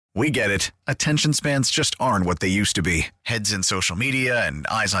We get it. Attention spans just aren't what they used to be. Heads in social media and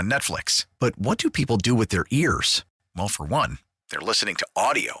eyes on Netflix. But what do people do with their ears? Well, for one, they're listening to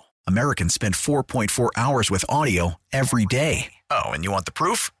audio. Americans spend 4.4 hours with audio every day. Oh, and you want the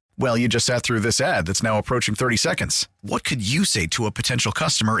proof? Well, you just sat through this ad that's now approaching 30 seconds. What could you say to a potential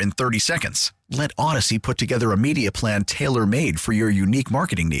customer in 30 seconds? Let Odyssey put together a media plan tailor-made for your unique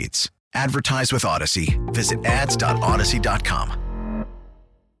marketing needs. Advertise with Odyssey. Visit ads.odyssey.com.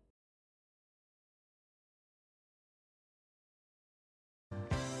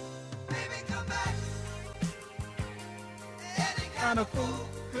 Kind of fool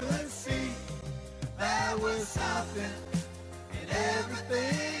could see there was something in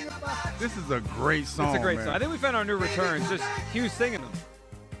everything about. This is a great song. It's a great man. song. I think we found our new returns. Just Hugh singing them.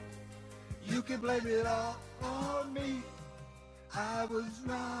 You can blame it all on me. I was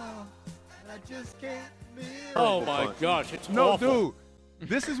wrong, and I just can't live. Oh my gosh, it's No, awful. dude.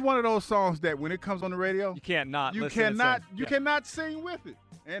 This is one of those songs that when it comes on the radio, You can't not. you listen and cannot sing. you Yeah. cannot sing with it.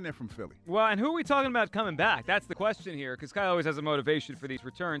 And they're from Philly. Well, and who are we talking about coming back? That's the question here, because Kyle always has a motivation for these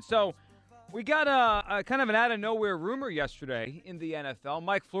returns. So we got a kind of an out-of-nowhere rumor yesterday in the NFL.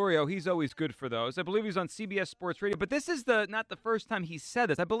 Mike Florio, he's always good for those. I believe he was on CBS Sports Radio. But this is not the first time he said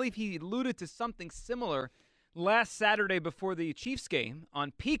this. I believe he alluded to something similar last Saturday before the Chiefs game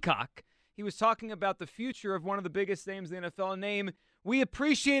on Peacock. He was talking about the future of one of the biggest names in the NFL, a name we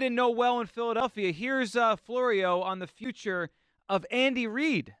appreciate and know well in Philadelphia. Here's Florio on the future of Andy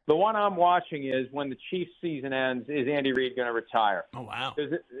Reid. The one I'm watching is when the Chiefs season ends, is Andy Reid going to retire? Oh, wow.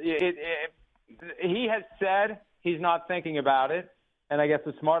 He has said he's not thinking about it, and I guess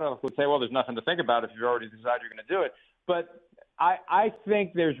the smart aleck would say, well, there's nothing to think about if you've already decided you're going to do it. But I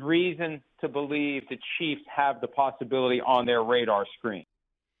think there's reason to believe the Chiefs have the possibility on their radar screen.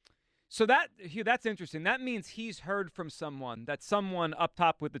 So that's interesting. That means he's heard from someone, that someone up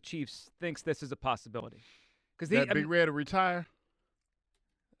top with the Chiefs thinks this is a possibility. That Big Red to retire?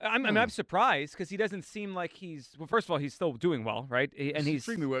 I'm surprised because he doesn't seem like he's – well, first of all, he's still doing well, right? And he's –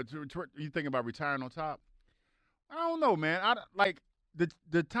 Extremely well. You think about retiring on top? I don't know, man.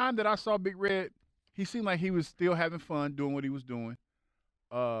 The time that I saw Big Red, he seemed like he was still having fun doing what he was doing.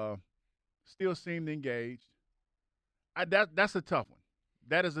 Still seemed engaged. That's a tough one.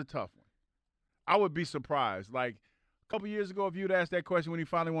 That is a tough one. I would be surprised. Like a couple years ago, if you'd asked that question when he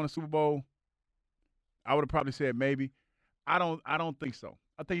finally won a Super Bowl, I would have probably said maybe. I don't think so.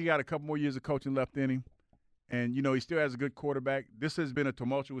 I think he got a couple more years of coaching left in him. And, he still has a good quarterback. This has been a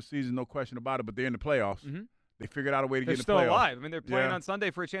tumultuous season, no question about it, but they're in the playoffs. Mm-hmm. They figured out a way to they're get in the playoffs. They're still alive. I mean, they're playing on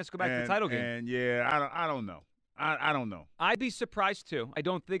Sunday for a chance to go back to the title game. And, yeah, I don't know. I don't know. I'd be surprised, too. I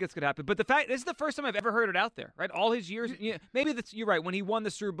don't think it's going to happen. But the fact, this is the first time I've ever heard it out there, right? All his years. Maybe you're right. When he won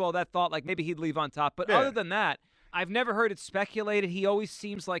the Super Bowl, that thought, like, maybe he'd leave on top. But other than that, I've never heard it speculated. He always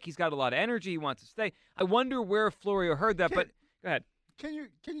seems like he's got a lot of energy. He wants to stay. I wonder where Florio heard that. But go ahead.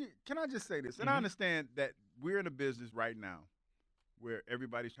 Can I just say this? And I understand that we're in a business right now where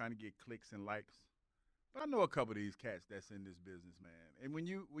everybody's trying to get clicks and likes. But I know a couple of these cats that's in this business, man. And when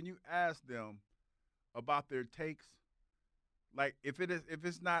you ask them about their takes, like if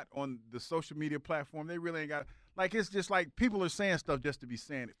it's not on the social media platform, they really ain't got – like it's just like people are saying stuff just to be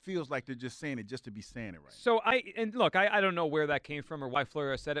saying it. Feels like they're just saying it just to be saying it right. So I don't know where that came from or why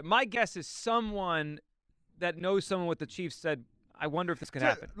Florio said it. My guess is someone that knows someone with the Chiefs said, I wonder if this could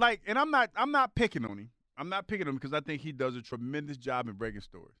happen. Like, and I'm not picking on him. I'm not picking on him because I think he does a tremendous job in breaking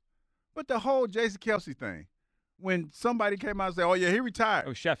stories. But the whole Jason Kelce thing, when somebody came out and said, "Oh yeah, he retired," it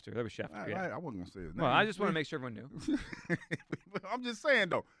was Schefter. That was Schefter. I wasn't gonna say his name. Well, I just want to make sure everyone knew. I'm just saying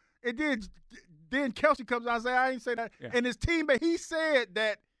though. It did. Then Kelce comes out and say, "I ain't say that," and his teammate he said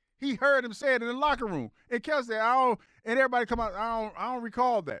that he heard him say it in the locker room, and Kelce said, "I don't," and everybody come out, "I don't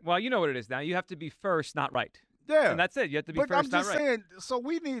recall that." Well, you know what it is now. You have to be first, not right. Yeah, and that's it. You have to be but first, not right. I'm just saying. So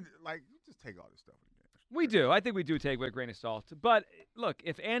we need just take all this stuff. We do. I think we do take it with a grain of salt. But look,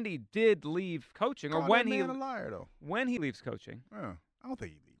 if Andy did leave coaching, or when he a liar though, when he leaves coaching, I don't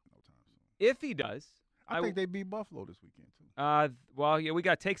think he leaves no time soon. If he does, I think they beat Buffalo this weekend too. Well, yeah, we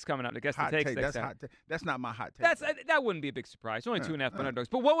got takes coming out. I guess hot the takes. That's hot. That's not my hot take. That wouldn't be a big surprise. Only 2.5 underdogs.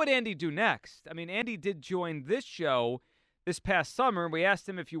 But what would Andy do next? I mean, Andy did join this show this past summer. We asked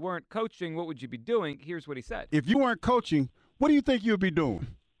him, if you weren't coaching, what would you be doing? Here's what he said. If you weren't coaching, what do you think you'd be doing?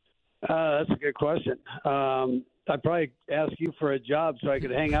 That's a good question. I'd probably ask you for a job so I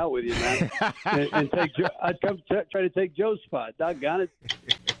could hang out with you, man. and I'd come try to take Joe's spot. Doggone it.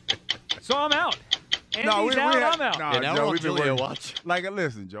 So I'm out. Andy's I'm out. Now Joe, we've been watch. Like,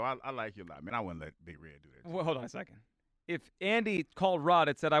 listen, Joe, I like you a lot, man. I wouldn't let Big Red do that. Well, hold on a second. if Andy called Rod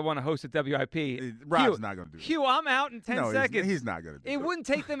and said, I want to host at WIP, Rod's not going to do that. Hugh, I'm out in 10 seconds. He's not going to do that. It wouldn't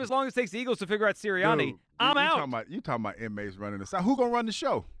take them as long as it takes the Eagles to figure out Sirianni. Dude, I'm out. You talking about inmates running the side. Who going to run the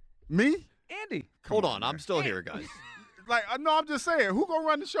show? Me? Andy. Hold on. I'm still here, guys. Like, no, I'm just saying. Who going to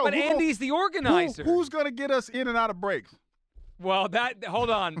run the show? But Andy's the organizer. Who's going to get us in and out of breaks? Well, hold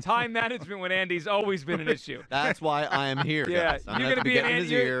on. Time management with Andy's always been an issue. That's why I am here. Yeah, guys. I'm you're going to be an in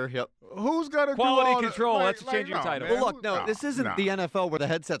his ear. Yep. Who's going to Quality do all control. The, Let's change your title. Man, Well, look, no, this isn't the NFL where the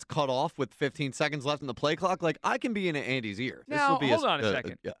headset's cut off with 15 seconds left in the play clock. Like, I can be in Andy's ear. This Now, will be hold on a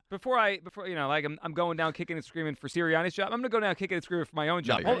second. Yeah. Before like I'm going down kicking and screaming for Sirianni's job. I'm going to go down kicking and screaming for my own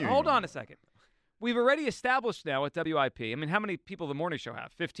job. No, Hold on a second. We've already established now at WIP. I mean, how many people the morning show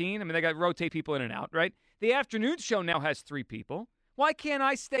have? 15? I mean, they got to rotate people in and out, right? The afternoon show now has 3 people. Why can't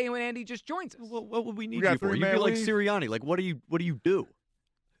I stay when Andy just joins us? Well, what would we need got you for? You'd 3-man be like league? Sirianni. Like, what do you do?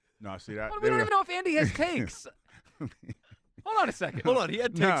 No, see that? Well, we don't even know if Andy has takes. Hold on a second. Hold on. He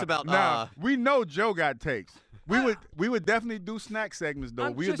had takes about. We know Joe got takes. We would definitely do snack segments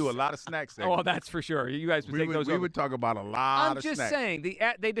though. We would do a lot of snack segments. Oh, well, that's for sure. You guys would take those we over. would talk about a lot I'm of just snacks. saying,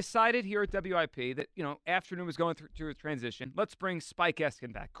 they decided here at WIP that, afternoon was going through a transition. Let's bring Spike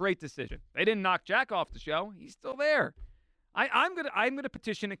Eskin back. Great decision. They didn't knock Jack off the show. He's still there. I'm gonna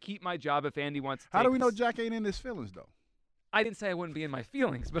petition to keep my job if Andy wants to. How do we know Jack ain't in his feelings though? I didn't say I wouldn't be in my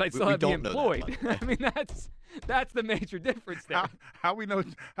feelings, but I'd still we have to be don't know that, employed. by the way. I mean, that's the major difference there. How we know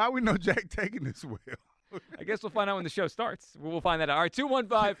Jack taking this well? I guess we'll find out when the show starts. We'll find that out. All right,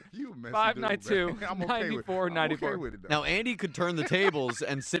 215-592-9494. with it, though. Now, Andy could turn the tables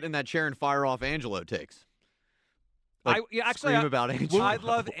and sit in that chair and fire off Angelo takes. Like, scream about Angelo. I'd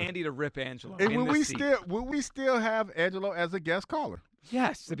love Andy to rip Angelo. And in the seat. will we still have Angelo as a guest caller?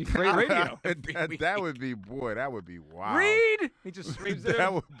 Yes, it'd be great radio. that would be wild. Reed! He just screams at him.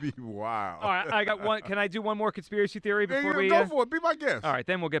 That would be wild. All right, I got one. Can I do one more conspiracy theory before we go for it? Be my guest. All right,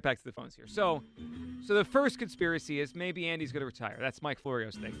 then we'll get back to the phones here. So the first conspiracy is maybe Andy's going to retire. That's Mike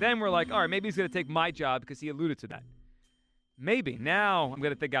Florio's thing. Then we're like, all right, maybe he's going to take my job because he alluded to that. Maybe. Now I'm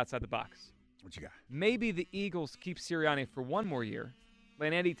going to think outside the box. What you got? Maybe the Eagles keep Sirianni for one more year,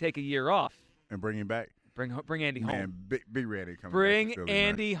 let Andy take a year off. And bring him back. Bring Andy home. Man, be ready. Bring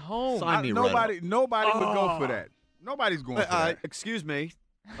Andy home. Sign me nobody would go for that. Nobody's going for that. Excuse me.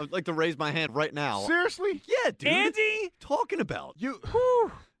 I'd like to raise my hand right now. Seriously? Yeah, dude. Andy? Talking about.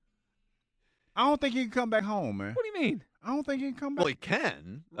 I don't think he can come back home, man. What do you mean? I don't think he can come back. Well, he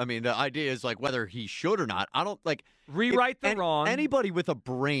can. I mean, the idea is like whether he should or not. I don't like Rewrite the wrong. Anybody with a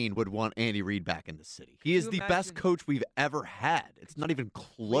brain would want Andy Reid back in the city. He is the best coach we've ever had. It's not even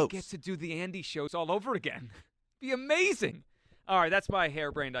close. We get to do the Andy shows all over again. Be amazing. All right, that's my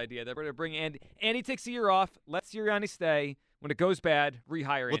harebrained idea. They're going to bring Andy. Andy takes a year off. Let Sirianni stay. When it goes bad,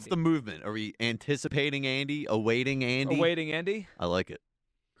 rehire Andy. What's the movement? Are we anticipating Andy? Awaiting Andy? Awaiting Andy? I like it.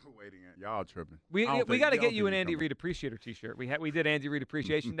 Y'all tripping. We got to get you an Andy Reid Appreciator T-shirt. We did Andy Reid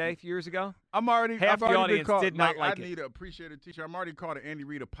Appreciation Day a few years ago. Half the audience did not like it. I need an Appreciator T-shirt. I'm already called an Andy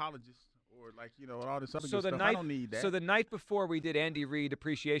Reid apologist or all this other good stuff. I don't need that. So the night before we did Andy Reid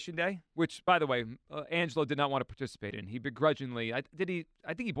Appreciation Day, which by the way, Angelo did not want to participate in. He begrudgingly, I think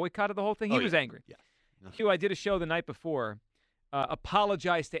he boycotted the whole thing. He was angry. Yeah. Hugh, I did a show the night before.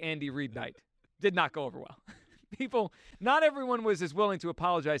 Apologize to Andy Reid night. Did not go over well. Not everyone was as willing to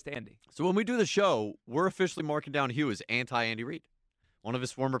apologize to Andy. So when we do the show, we're officially marking down Hugh as anti-Andy Reid, one of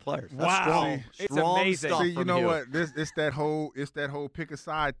his former players. Wow. That's strong. It's Strong amazing. stuff See, you from know Hugh. what? It's that whole pick a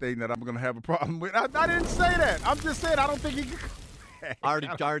side thing that I'm gonna have a problem with. I didn't say that. I'm just saying I don't think he can. I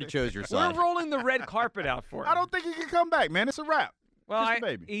already chose your side. We're rolling the red carpet out for him. I don't think he can come back, man. It's a wrap. Well, Just a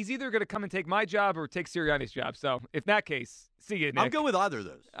baby. he's either going to come and take my job or take Sirianni's job. So, if that case, see you, Nick. I'm good with either of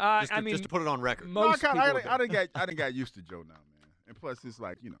those. Just to put it on record. Most people I do. didn't got used to Joe now, man. And plus, it's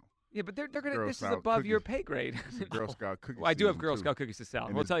like Yeah, but they're gonna. Girl This is Scout above cookies. your pay grade. it's a Girl Scout cookie. Well, I do have season, Girl too. Scout cookies to sell.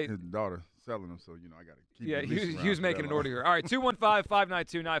 And We'll tell you. his daughter selling them, so I got to keep. Yeah, the leash he was around making for an that order long. here. All right,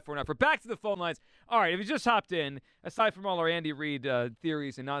 215-592-9494. Back to the phone lines. All right, if you just hopped in, aside from all our Andy Reid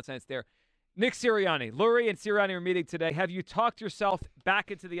theories and nonsense there, Nick Sirianni. Lurie and Sirianni are meeting today. Have you talked yourself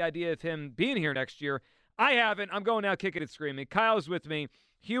back into the idea of him being here next year? I haven't. I'm going out kicking and screaming. Kyle's with me.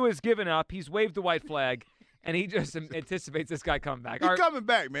 Hugh has given up. He's waved the white flag, and he just anticipates this guy coming back. He's coming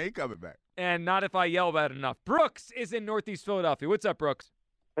back, man. He's coming back. And not if I yell about it enough. Brooks is in Northeast Philadelphia. What's up, Brooks?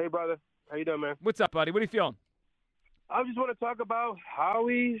 Hey, brother. How you doing, man? What's up, buddy? What are you feeling? I just want to talk about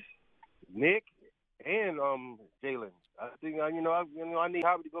Howie, Nick, and Jalen. I think I need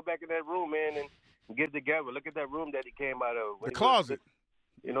Howie to go back in that room, man, and get it together. Look at that room that he came out of. The closet.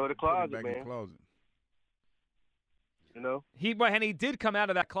 The Put it closet, back man. in the closet. You know, he did come out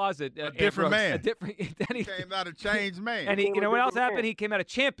of that closet a different man. He came out a changed man. And you know what else happened? He came out a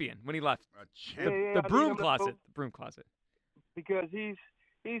champion when he left. A champion. The broom closet. The broom closet. Because he's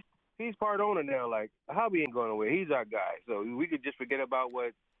part owner now. Like, Hobby ain't going away. He's our guy. So we could just forget about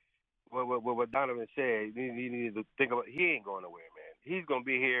what Donovan said. He needs to think about. He ain't going away, man. He's going to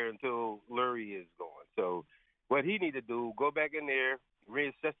be here until Lurie is gone. So what he need to do, go back in there,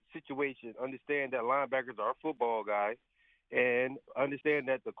 reassess the situation, understand that linebackers are football guys, and understand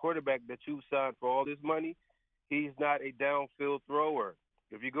that the quarterback that you signed for all this money, he's not a downfield thrower.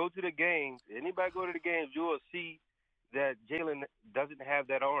 If you go to the games, anybody go to the games, you will see that Jalen doesn't have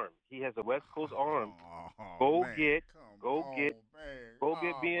that arm. He has a West Coast arm. Go get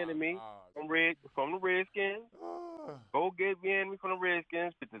Bieniemy from the Redskins. Go get Bieniemy from the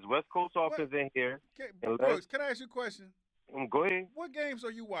Redskins. Put this West Coast offense in here. Brooks, can I ask you a question? Go ahead. What games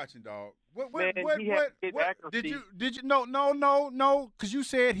are you watching, dog? What did you? No. Because you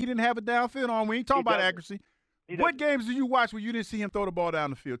said he didn't have a downfield arm. We ain't talking about accuracy. What games did you watch where you didn't see him throw the ball down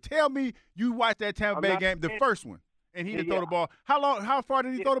the field? Tell me you watched that Tampa Bay game, the first one, and he didn't throw the ball. How far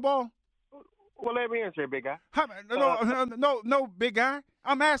did he throw the ball? Well, let me answer it, big guy. No, big guy.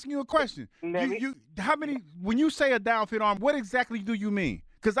 I'm asking you a question. How many? When you say a downfield arm, what exactly do you mean?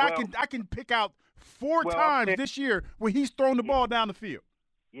 Because I can pick out four times this year where he's thrown the ball down the field.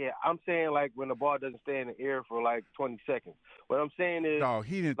 Yeah, I'm saying like when the ball doesn't stay in the air for like 20 seconds. What I'm saying is, dog,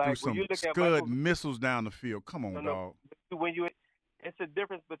 he didn't throw some Scud missiles down the field. Come on, dog. It's a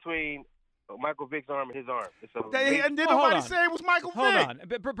difference between Michael Vick's arm and his arm. And then nobody say it was Michael Vick. Hold on.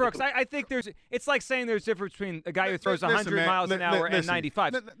 But Brooks, I think it's like saying there's a difference between a guy who throws 100 miles an hour and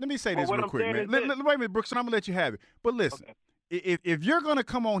 95. Let me say this real quick, man. Wait a minute, Brooks, and I'm going to let you have it. But listen, if you're going to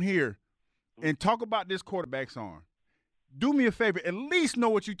come on here and talk about this quarterback's arm, do me a favor. At least know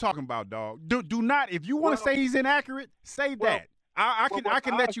what you're talking about, dog. Do not. If you want to say he's inaccurate, say that. I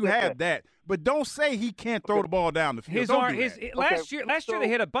can let you have that, but don't say he can't throw the ball down the field. Last year they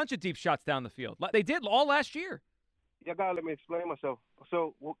hit a bunch of deep shots down the field. They did all last year. You gotta let me explain myself.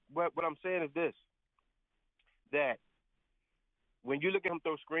 So what I'm saying is this: that when you look at him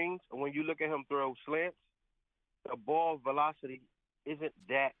throw screens and when you look at him throw slants, the ball velocity isn't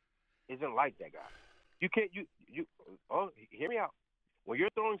like that guy. You can't hear me out. When you're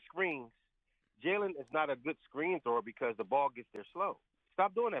throwing screens, Jalen is not a good screen thrower because the ball gets there slow.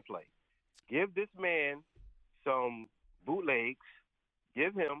 Stop doing that play. Give this man some bootlegs.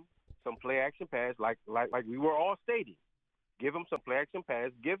 Give him some play action pass, like we were all stating. Give him some play action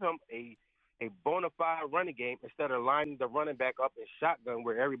pass. Give him a bona fide running game instead of lining the running back up in shotgun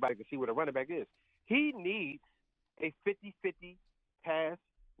where everybody can see where the running back is. He needs a 50-50 pass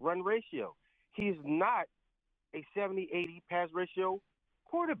run ratio. He's not a 70-80 pass ratio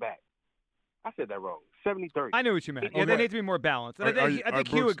quarterback. I said that wrong. 70-30. I knew what you meant. Yeah, they need to be more balanced. And I think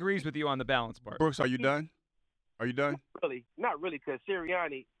Hugh agrees with you on the balance part. Brooks, are you done? Are you done? Not really, because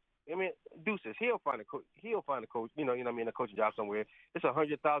Sirianni, I mean, deuces. He'll find a coach. You know what I mean, a coaching job somewhere. It's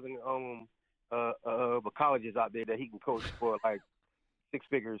 100,000 colleges out there that he can coach for like high six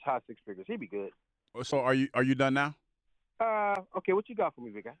figures. He'd be good. So are you done now? Okay, what you got for me,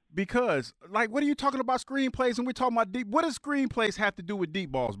 big guy? Because what are you talking about screenplays and we're talking about deep? What does screenplays have to do with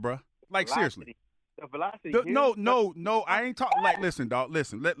deep balls, bro? Like velocity. Seriously. The velocity. No. I ain't talking. Listen, dog.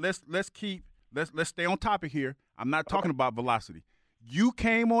 Listen. Let's stay on topic here. I'm not talking about velocity. You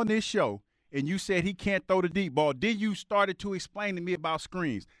came on this show and you said he can't throw the deep ball. Then you started to explain to me about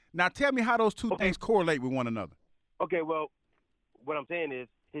screens. Now tell me how those two things correlate with one another. Okay. Well, what I'm saying is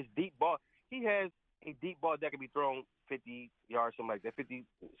his deep ball. He has a deep ball that can be thrown 50 yards, something like that, 50,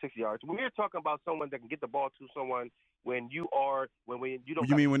 60 yards. We're talking about someone that can get the ball to someone when you don't.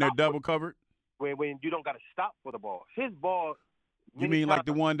 You mean when they're double covered? When you don't got to stop for the ball. His ball. You mean like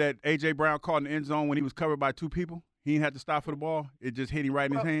the one that A.J. Brown caught in the end zone when he was covered by two people? He didn't have to stop for the ball. It just hit him right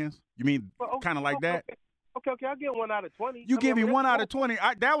in his hands. You mean kind of like that? Okay. I'll get 1 out of 20. You give him 1 out of 20.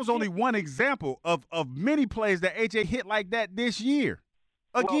 That was only one example of many plays that A.J. hit like that this year.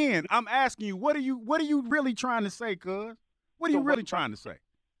 Again, I'm asking you, what are you really trying to say, cuz? What are you really trying to say?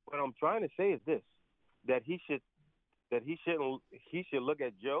 What I'm trying to say is this: that he should look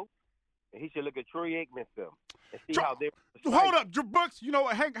at Joe, and he should look at Troy Aikman film and see how they. Hold up, Brooks. You know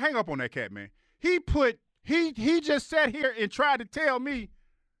what? Hang up on that cat, man. He just sat here and tried to tell me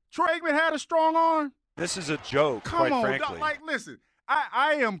Troy Aikman had a strong arm. This is a joke, Come on, frankly. Listen,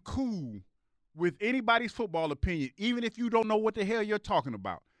 I am cool with anybody's football opinion, even if you don't know what the hell you're talking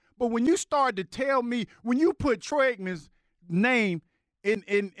about. But when you start to tell me, when you put Troy Aikman's name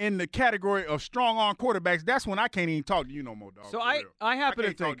in the category of strong arm quarterbacks, that's when I can't even talk to you no more, dog. So I happen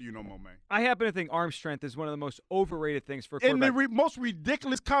to talk to you no more, man. I happen to think arm strength is one of the most overrated things for a And quarterback. the most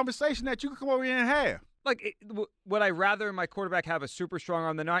ridiculous conversation that you can come over here and have. Like, would I rather my quarterback have a super strong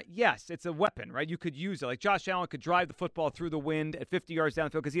arm than not? Yes, it's a weapon, right? You could use it. Like Josh Allen could drive the football through the wind at 50 yards down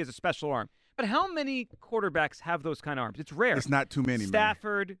the field because he has a special arm. But how many quarterbacks have those kind of arms? It's rare. It's not too many,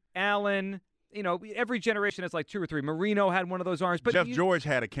 Stafford, Allen, every generation has like 2 or 3. Marino had one of those arms. But George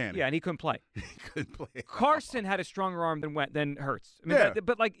had a cannon. Yeah, and he couldn't play. He couldn't play. Carson had a stronger arm than Hurts. I mean,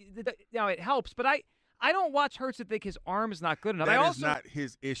 yeah. It helps. But I don't watch Hurts and think his arm is not good enough. That is not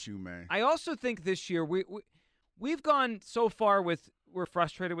his issue, man. I also think this year we've gone so far we're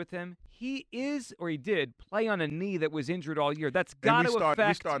frustrated with him. He did play on a knee that was injured all year. That's got to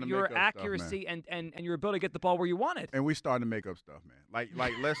affect your accuracy stuff, and your ability to get the ball where you want it. And we starting to make up stuff, man.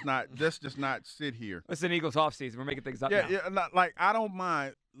 Like let's just not sit here. It's an Eagles offseason. We're making things up now. Yeah, I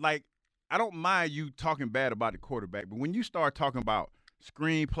don't mind you talking bad about the quarterback, but when you start talking about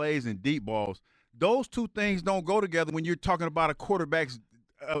screen plays and deep balls, those two things don't go together when you're talking about a quarterback's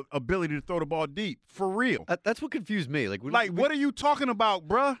ability to throw the ball deep. For real. That's what confused me. What are you talking about,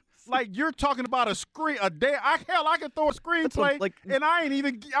 bruh? Like, you're talking about a screen, I can throw a screen play, and I ain't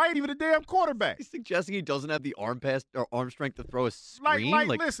even a damn quarterback. He's suggesting he doesn't have the arm strength to throw a screen.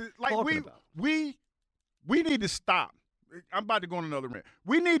 Listen, we need to stop. I'm about to go on another rant.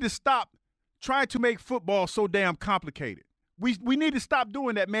 We need to stop trying to make football so damn complicated. We need to stop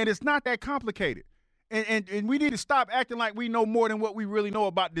doing that, man. It's not that complicated, and we need to stop acting like we know more than what we really know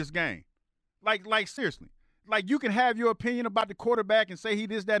about this game. Like seriously. Like, you can have your opinion about the quarterback and say he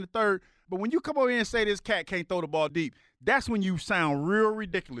this, that, and the third, but when you come over here and say this cat can't throw the ball deep, that's when you sound real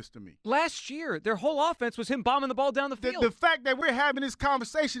ridiculous to me. Last year, their whole offense was him bombing the ball down the field. The fact that we're having this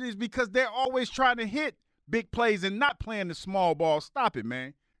conversation is because they're always trying to hit big plays and not playing the small ball. Stop it,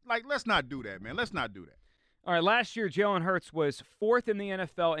 man. Like, let's not do that, man. Let's not do that. All right, last year, Jalen Hurts was 4th in the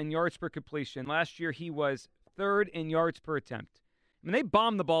NFL in yards per completion. Last year, he was 3rd in yards per attempt. I mean, they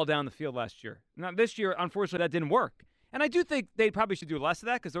bombed the ball down the field last year. Now, this year, unfortunately, that didn't work. And I do think they probably should do less of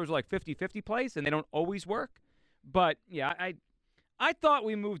that because those are like 50-50 plays, and they don't always work. But, yeah, I thought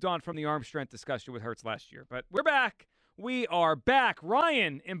we moved on from the arm strength discussion with Hurts last year. But we're back. We are back.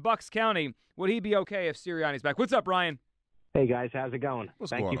 Ryan in Bucks County. Would he be okay if Sirianni's back? What's up, Ryan? Hey, guys. How's it going?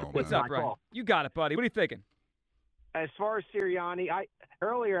 Thank you for What's up, Ryan? You got it, buddy. What are you thinking? As far as Sirianni,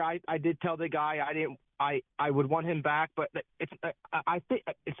 earlier I did tell the guy I would want him back, but I think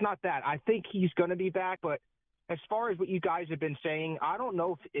it's not that. I think he's going to be back, but as far as what you guys have been saying, I don't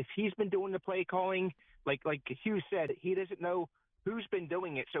know if he's been doing the play calling. Like Hugh said, he doesn't know who's been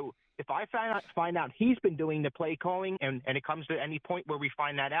doing it. So if I find out he's been doing the play calling and it comes to any point where we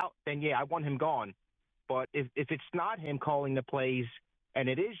find that out, then yeah, I want him gone. But if it's not him calling the plays and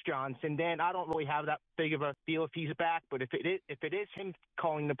it is Johnson, then I don't really have that big of a feel if he's back. But if it is him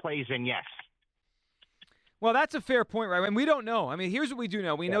calling the plays, then yes. Well, that's a fair point, right? And we don't know. I mean, here's what we do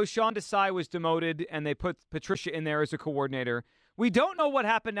know. We know Sean Desai was demoted, and they put Patricia in there as a coordinator. We don't know what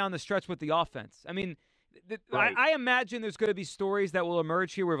happened down the stretch with the offense. I mean, I imagine there's going to be stories that will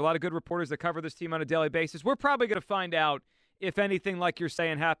emerge here. We have a lot of good reporters that cover this team on a daily basis. We're probably going to find out if anything like you're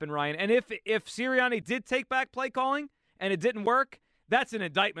saying happened, Ryan. And if Sirianni did take back play calling and it didn't work, that's an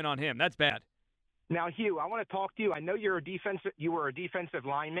indictment on him. That's bad. Now, Hugh, I want to talk to you. I know you were a defensive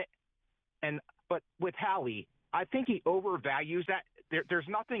lineman, but with Howie, I think he overvalues that. There's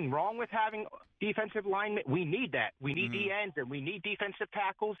nothing wrong with having defensive linemen. We need that. We need the ends and we need defensive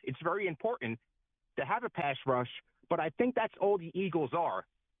tackles. It's very important to have a pass rush, but I think that's all the Eagles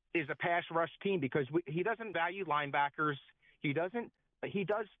is a pass rush team because he doesn't value linebackers. He does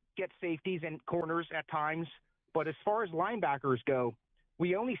get safeties and corners at times, but as far as linebackers go,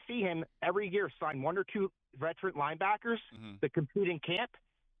 we only see him every year sign 1 or 2 veteran linebackers that compete in camp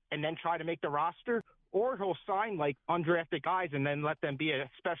and then try to make the roster, or he'll sign like undrafted guys and then let them be a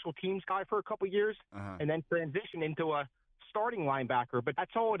special teams guy for a couple years and then transition into a starting linebacker. But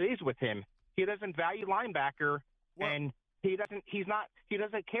that's all it is with him. He doesn't value linebacker, and he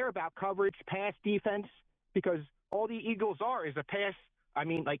doesn't care about coverage, pass defense, because all the Eagles is a pass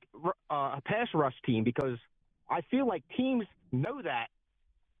rush team. Because I feel like teams know that,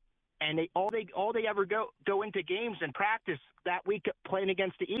 and all they ever go into games and practice that week playing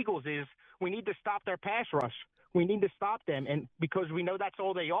against the Eagles is we need to stop their pass rush. We need to stop them, and because we know that's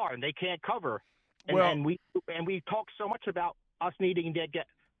all they are, and they can't cover. And we talk so much about us needing to get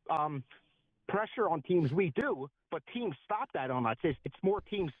pressure on teams. We do, but teams stop that on us. It's more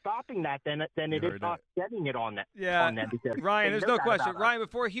teams stopping that than it is us getting it on that. Yeah, on them Ryan, there's no question. Ryan,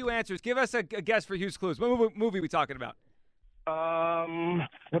 before Hugh answers, give us a guess for Hugh's clues. What movie are we talking about?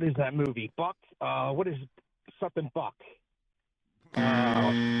 What is that movie? Buck? What is something Buck?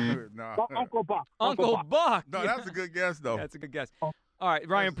 No. Uncle Buck. Uncle Buck. No, that's a good guess, though. That's a good guess. All right,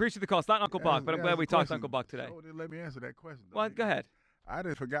 Ryan, appreciate the call. It's not Uncle Buck, but I'm glad we talked to Uncle Buck today. Oh, didn't let me answer that question. Well, go ahead. I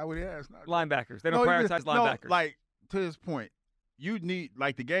didn't forget what he asked. Linebackers. They don't prioritize linebackers. No, like, to his point, you need,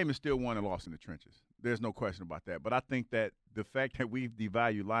 like, the game is still won and lost in the trenches. There's no question about that. But I think that the fact that we've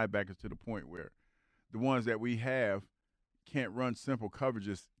devalued linebackers to the point where the ones that we have can't run simple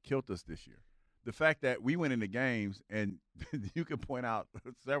coverages killed us this year. The fact that we went into games, and you can point out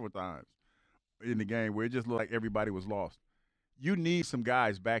several times in the game where it just looked like everybody was lost. You need some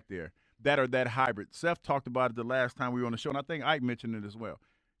guys back there that are that hybrid. Seth talked about it the last time we were on the show, and I think Ike mentioned it as well.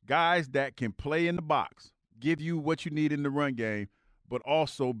 Guys that can play in the box, give you what you need in the run game, but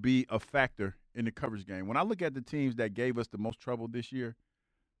also be a factor in the coverage game. When I look at the teams that gave us the most trouble this year,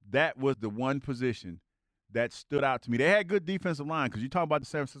 that was the one position that stood out to me. They had good defensive line because you talk about the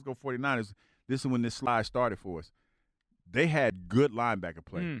San Francisco 49ers. This is when this slide started for us. They had good linebacker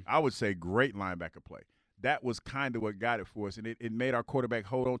play. I would say great linebacker play. That was kind of what got it for us, and it made our quarterback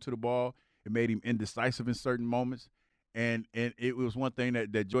hold on to the ball. It made him indecisive in certain moments, and it was one thing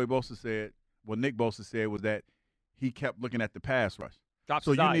that Nick Bosa said was that he kept looking at the pass rush.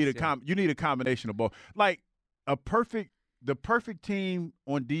 So you need a combination of both. Like the perfect team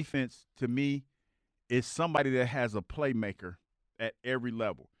on defense to me is somebody that has a playmaker at every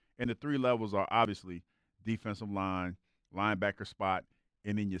level, and the three levels are obviously defensive line, linebacker spot,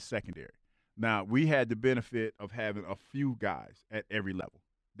 and then your secondary. Now, we had the benefit of having a few guys at every level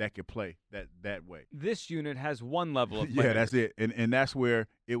that could play that way. This unit has one level of yeah, that's it. And that's where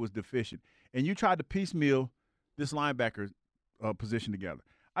it was deficient. And you tried to piecemeal this linebacker position together.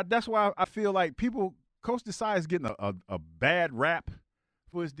 That's why I feel like Coach Desai is getting a bad rap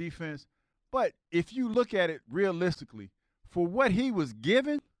for his defense. But if you look at it realistically, for what he was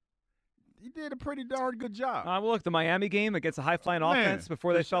given, he did a pretty darn good job. Well, look, the Miami game against a high-flying offense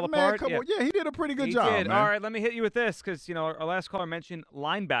before they fell apart. Yeah, he did a pretty good job. Did. Man. All right, let me hit you with this because, our last caller mentioned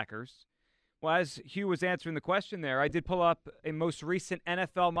linebackers. Well, as Hugh was answering the question there, I did pull up a most recent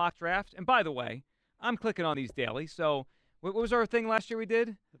NFL mock draft. And by the way, I'm clicking on these daily. So what was our thing last year we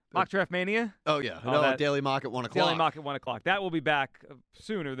did? Mock Draft Mania? Oh, yeah. Daily mock at 1 o'clock. Daily mock at 1 o'clock. That will be back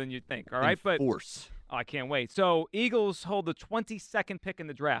sooner than you'd think, all right? Force. Oh, I can't wait. So Eagles hold the 22nd pick in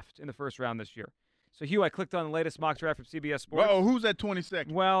the draft in the first round this year. So, Hugh, I clicked on the latest mock draft from CBS Sports. Oh, who's at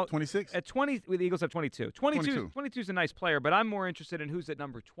 22nd? Well, 26? At 20, the Eagles have 22. 22 is a nice player, but I'm more interested in who's at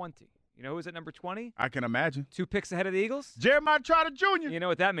number 20. You know who's at number 20? I can imagine. 2 picks ahead of the Eagles? Jeremiah Trotter Jr. You know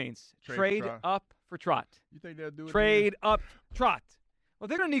what that means. Trade up for Trot. You think they'll do it? Trade up Trot. Well,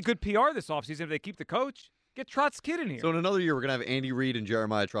 they're going to need good PR this offseason if they keep the coach. Get Trot's kid in here. So, in another year, we're going to have Andy Reid and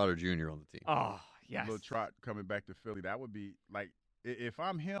Jeremiah Trotter Jr. on the team. Oh, yes. Little Trot coming back to Philly. That would be, like, if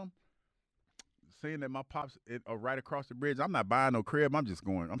I'm him, saying that my pops are right across the bridge, I'm not buying no crib. I'm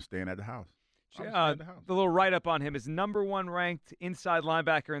staying at the house. The little write-up on him is number 1 ranked inside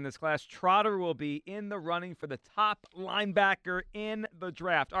linebacker in this class. Trotter will be in the running for the top linebacker in the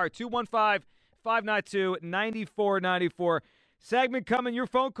draft. All right, 215-592-9494. Segment coming. Your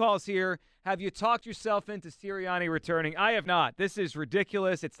phone calls here. Have you talked yourself into Sirianni returning? I have not. This is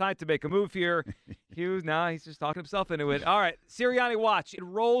ridiculous. It's time to make a move here. Hugh, he's just talking himself into it. All right, Sirianni watch. It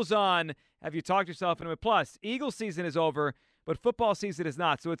rolls on. Have you talked yourself into it? Plus, Eagles season is over, but football season is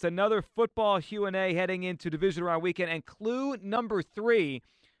not. So it's another football Q&A heading into division round weekend. And clue number 3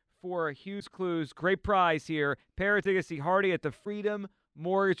 for Hugh's Clues. Great prize here. Pair of tickets to see Hardy at the Freedom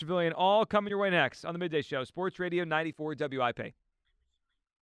Mortgage Pavilion. All coming your way next on the Midday Show. Sports Radio 94 WIP.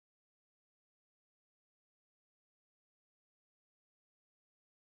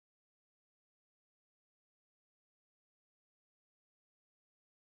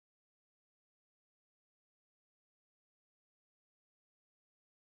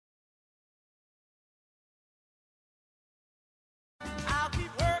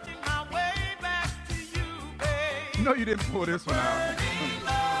 No, you didn't pull this one out.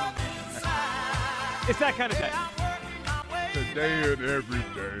 It's that kind of day. Today and every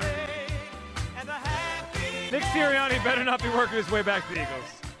day. Nick Sirianni better not be working his way back to the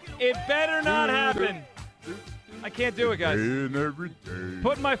Eagles. It better not happen. I can't do it, guys. And every day.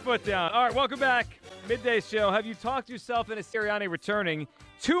 Putting my foot down. All right, welcome back. Midday Show. Have you talked yourself into Sirianni returning?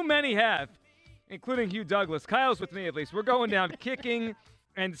 Too many have, including Hugh Douglas. Kyle's with me, at least. We're going down kicking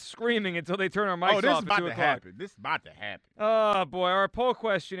and screaming until they turn our mics off at 2 o'clock. This is about to happen. Oh, boy. Our poll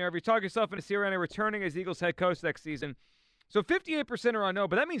question here. Have you talked yourself into Sirianni returning as Eagles head coach next season? So 58% are on no,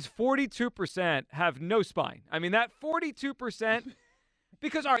 but that means 42% have no spine. I mean, that 42%,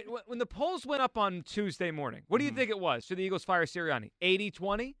 Because, all right, when the polls went up on Tuesday morning, what do you think it was? Should the Eagles fire Sirianni?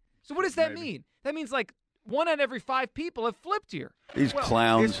 80-20? So what does that mean? That means like 1 out of every 5 people have flipped here. These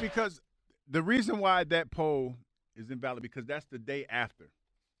clowns. It's because the reason why that poll is invalid because that's the day after,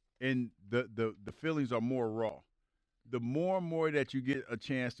 and the feelings are more raw. The more and more that you get a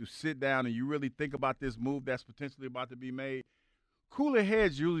chance to sit down and you really think about this move that's potentially about to be made, cooler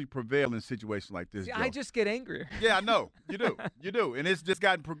heads usually prevail in situations like this. See, Joe. I just get angrier. Yeah, I know. You do. And it's just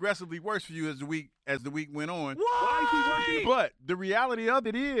gotten progressively worse for you as the week went on. Why? But the reality of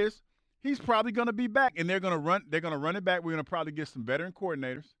it is he's probably going to be back, and they're going to run it back. We're going to probably get some veteran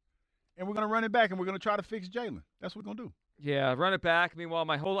coordinators, and we're going to run it back, and we're going to try to fix Jalen. That's what we're going to do. Yeah, run it back. Meanwhile,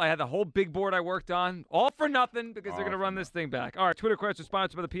 I had the whole big board I worked on, all for nothing because they're going to run this thing back. All right, Twitter questions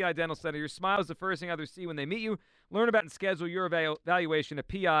sponsored by the PI Dental Center. Your smile is the first thing others see when they meet you. Learn about and schedule your evaluation at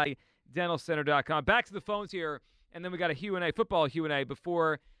PIDentalCenter.com. Back to the phones here, and then we got a football Q&A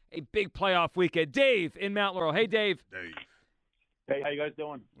before a big playoff weekend. Dave in Mount Laurel. Hey, Dave. Hey, how you guys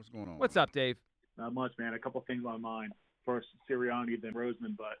doing? What's going on? What's up, Dave? Not much, man. A couple things on mind. First, Sirianni, then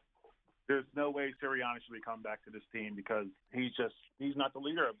Roseman, but there's no way Sirianni should be coming back to this team because he's not the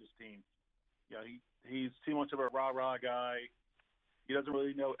leader of this team. Yeah, he's too much of a rah-rah guy. He doesn't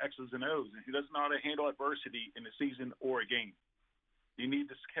really know X's and O's, and he doesn't know how to handle adversity in a season or a game. You need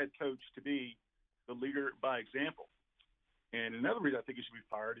this head coach to be the leader by example. And another reason I think he should be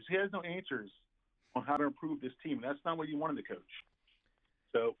fired is he has no answers on how to improve this team, and that's not what you wanted to coach.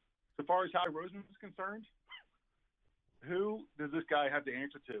 So far as Howie Roseman is concerned, who does this guy have to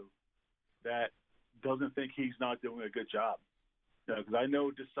answer to that doesn't think he's not doing a good job? Because I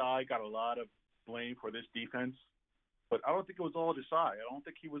know Desai got a lot of blame for this defense, but I don't think it was all Desai. I don't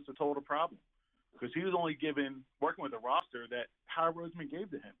think he was the total problem because he was only working with a roster that Howie Roseman gave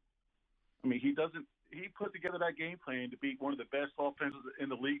to him. I mean, he put together that game plan to beat one of the best offenses in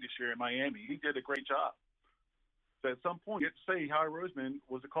the league this year in Miami. He did a great job. So at some point, you have to say Howie Roseman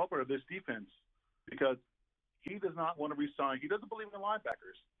was the culprit of this defense because he does not want to resign. He doesn't believe in the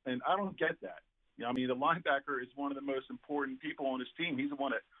linebackers, and I don't get that. You know, I mean, the linebacker is one of the most important people on this team. He's the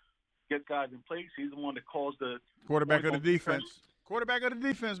one that gets guys in place. He's the one that calls the quarterback of the defense. Quarterback of the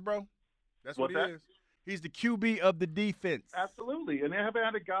defense, bro. That's what he is. He's the QB of the defense. Absolutely, and they haven't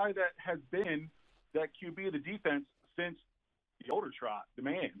had a guy that has been that QB of the defense since the older trot, the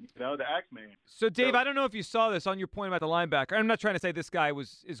man, the axe man. So, Dave, I don't know if you saw this on your point about the linebacker. I'm not trying to say this guy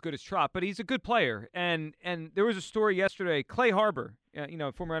was as good as Trot, but he's a good player. And there was a story yesterday. Clay Harbor,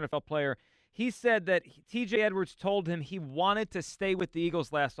 former NFL player, he said that T.J. Edwards told him he wanted to stay with the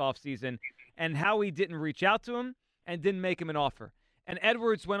Eagles last offseason and how he didn't reach out to him and didn't make him an offer. And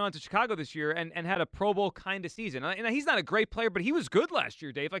Edwards went on to Chicago this year and had a Pro Bowl kind of season. And he's not a great player, but he was good last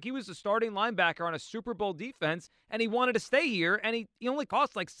year, Dave. Like, he was a starting linebacker on a Super Bowl defense, and he wanted to stay here, and he only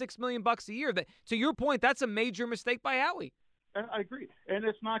cost like $6 million a year. To your point, that's a major mistake by Howie. I agree. And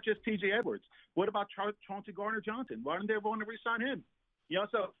it's not just T.J. Edwards. What about Chauncey Gardner-Johnson? Why didn't they want to re-sign him?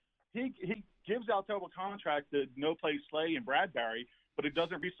 So he gives out terrible contracts to No Play Slay and Bradbury, but it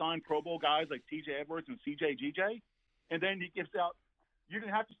doesn't re-sign Pro Bowl guys like T.J. Edwards and C.J. G.J. And then he gives out – you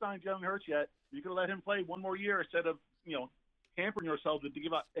didn't have to sign Jalen Hurts yet. You could let him play one more year instead of, hampering yourself to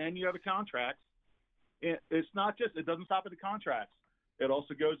give out any other contracts. It's not just – it doesn't stop at the contracts. It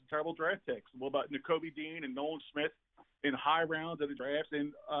also goes to terrible draft picks. What about Nakobe Dean and Nolan Smith in high rounds of the drafts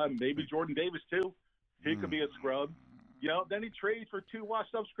and maybe Jordan Davis too? He could be a scrub. Then he trades for 2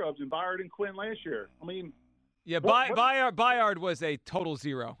 washed-up scrubs in Byard and Quinn last year. I mean – yeah, Byard was a total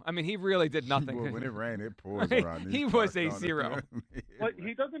zero. I mean, he really did nothing. Well, when it rained, it pours around. He was a zero. But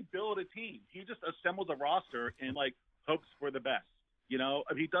he doesn't build a team. He just assembles a roster and, hopes for the best. He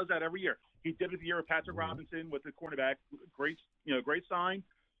does that every year. He did it the year of Patrick Robinson with the cornerback. Great sign.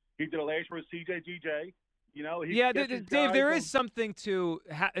 He did it last year with C.J. G.J. Dave, there is something to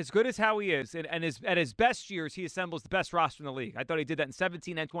as good as how he is, and at his best years, he assembles the best roster in the league. I thought he did that in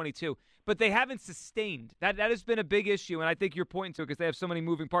 17 and 22, but they haven't sustained. That has been a big issue, and I think you're pointing to it because they have so many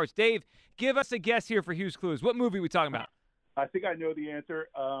moving parts. Dave, give us a guess here for Hughes Clues. What movie are we talking about? I think I know the answer,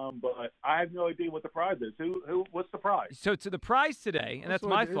 but I have no idea what the prize is. What's the prize? So to the prize today, and that's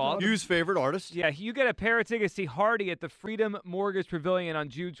my fault. Hughes' favorite artist. Yeah, you get a pair of tickets to see Hardy at the Freedom Mortgage Pavilion on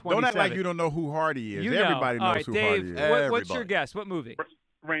June 27th. Don't act like you don't know who Hardy is. Everybody knows right, who Dave, Hardy is. What's your guess? What movie?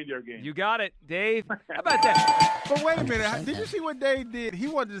 Reindeer Game. You got it, Dave. How about that? But wait a minute. Did you see what Dave did? He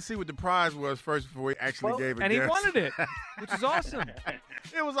wanted to see what the prize was first before he actually gave it. And he wanted it, which is awesome.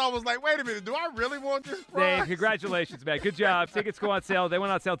 It was almost like, wait a minute, do I really want this prize? Dave, congratulations, man. Good job. Tickets go on sale. They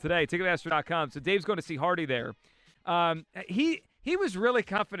went on sale today, Ticketmaster.com. So Dave's going to see Hardy there. He was really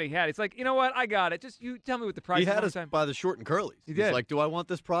confident he had it. It's like, you know what? I got it. Just you tell me what the prize is. He had one us time. by the short and curlies. He He's did. like, do I want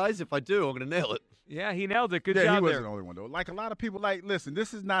this prize? If I do, I'm going to nail it. Yeah, he nailed it. Good Yeah, job he wasn't there. the only one, though. Like, a lot of people, listen,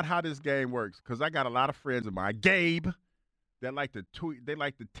 this is not how this game works, because I got a lot of friends of mine, Gabe, that like to tweet, they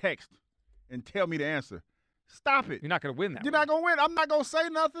like to text and tell me the answer. Stop it. You're not going to win that. You're not going to win. I'm not going to say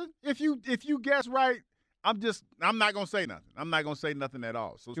nothing. If you guess right, I'm not going to say nothing. I'm not going to say nothing at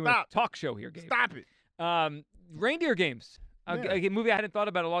all. So Doing stop. a talk show here, Gabe. Stop it. Reindeer games. A movie I hadn't thought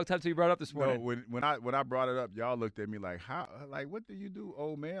about in a long time until you brought it up this morning. No, when I brought it up, y'all looked at me like, how? Like, what do you do,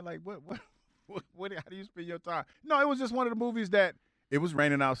 old man? Like, what how do you spend your time? No, it was just one of the movies that it was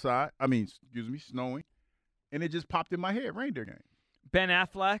raining outside. Snowing, and it just popped in my head. Reindeer game. Ben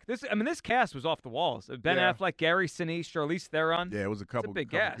Affleck. This cast was off the walls. Ben Affleck, Gary Sinise, Charlize Theron. Yeah, it was a couple big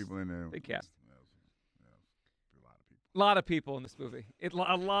couple cast. people in there. Big cast. A lot of people. A lot of people in this movie.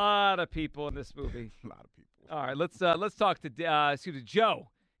 A lot of people in this movie. A lot of people. All right, let's talk to Joe,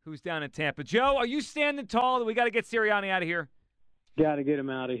 who's down in Tampa. Joe, are you standing tall? We got to get Sirianni out of here. Got to get him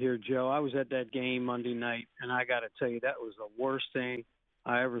out of here, Joe. I was at that game Monday night, and I got to tell you, that was the worst thing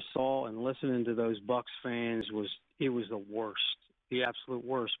I ever saw. And listening to those Bucks fans was the worst, the absolute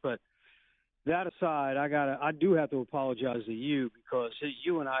worst. But that aside, I do have to apologize to you, because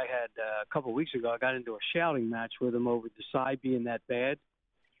you and I had a couple of weeks ago, I got into a shouting match with him over the side being that bad.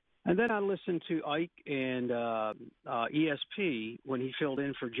 And then I listened to Ike and ESP when he filled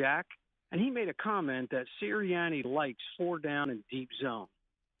in for Jack, and he made a comment that Sirianni likes 4 down and deep zone.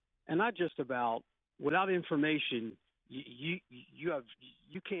 And I just about, without information, you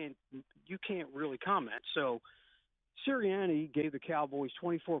can't really comment. So Sirianni gave the Cowboys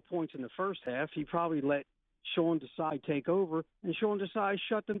 24 points in the first half. He probably let Sean Desai take over, and Sean Desai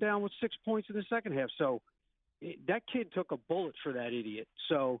shut them down with 6 points in the second half. So that kid took a bullet for that idiot.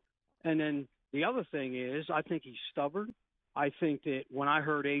 So. And then the other thing is, I think he's stubborn. I think that when I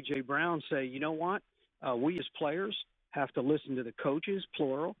heard A.J. Brown say, you know what, we as players have to listen to the coaches,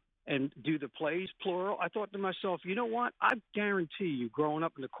 plural, and do the plays, plural, I thought to myself, you know what, I guarantee you, growing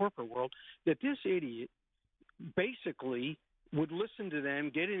up in the corporate world, that this idiot basically would listen to them,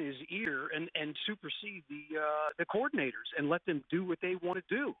 get in his ear, and supersede the coordinators and let them do what they want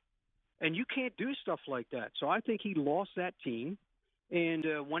to do. And you can't do stuff like that. So I think he lost that team. And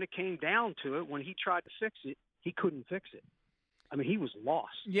when it came down to it, when he tried to fix it, he couldn't fix it. I mean, he was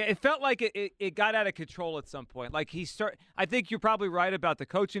lost. Yeah, it felt like it got out of control at some point. Like I think you're probably right about the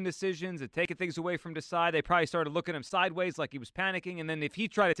coaching decisions and taking things away from Desai. They probably started looking at him sideways like he was panicking. And then if he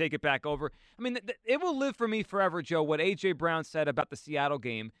tried to take it back over, I mean, it will live for me forever, Joe, what A.J. Brown said about the Seattle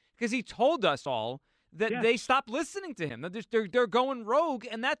game, because he told us all that they stopped listening to him. They're going rogue,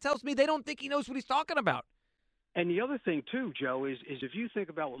 and that tells me they don't think he knows what he's talking about. And the other thing, too, Joe, is if you think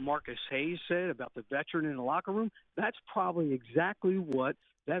about what Marcus Hayes said about the veteran in the locker room, that's probably exactly what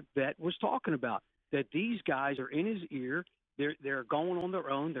that vet was talking about, that these guys are in his ear, they're going on their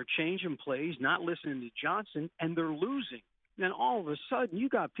own, they're changing plays, not listening to Johnson, and they're losing. And then all of a sudden, you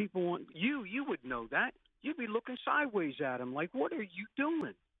got people on you would know that. You'd be looking sideways at them like, what are you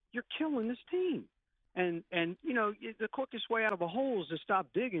doing? You're killing this team. And you know, the quickest way out of a hole is to stop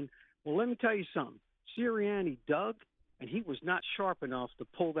digging. Well, let me tell you something. Sirianni dug, and he was not sharp enough to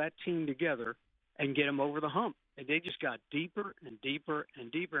pull that team together and get them over the hump. And they just got deeper and deeper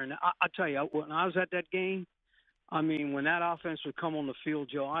and deeper. And I tell you, when I was at that game, I mean, when that offense would come on the field,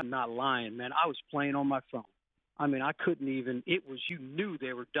 Joe, I'm not lying, man. I was playing on my phone. I mean, I couldn't even – it was – you knew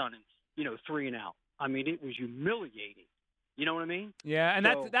they were done in, 3 and out. I mean, it was humiliating. You know what I mean? Yeah,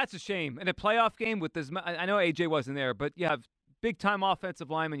 and that's a shame. In a playoff game with this – I know A.J. wasn't there, but you have – big-time offensive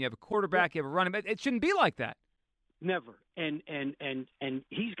lineman, you have a quarterback, you have a running back. It shouldn't be like that. Never. And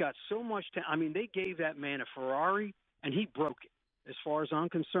he's got so much I mean, they gave that man a Ferrari, and he broke it, as far as I'm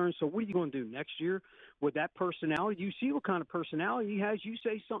concerned. So what are you going to do next year with that personality? You see what kind of personality he has. You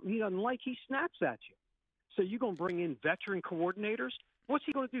say something he doesn't like, he snaps at you. So you're going to bring in veteran coordinators? What's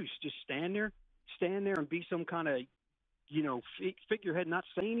he going to do? Just stand there and be some kind of, figurehead, not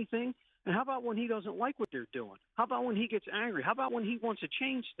say anything? And how about when he doesn't like what they're doing? How about when he gets angry? How about when he wants to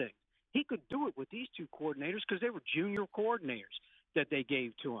change things? He could do it with these 2 coordinators because they were junior coordinators that they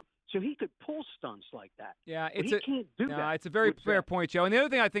gave to him. So he could pull stunts like that. Yeah, he can't do that. It's a very fair point, Joe. And the other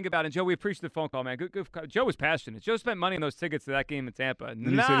thing I think about, and Joe, we appreciate the phone call, man. Good, Joe was passionate. Joe spent money on those tickets to that game in Tampa. And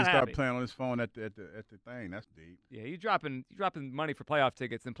he said he started playing on his phone at the thing. That's deep. Yeah, you dropping money for playoff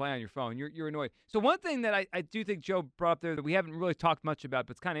tickets and playing on your phone. You're annoyed. So one thing that I do think Joe brought up there that we haven't really talked much about,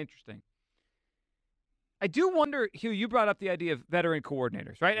 but it's kind of interesting. I do wonder, Hugh, you brought up the idea of veteran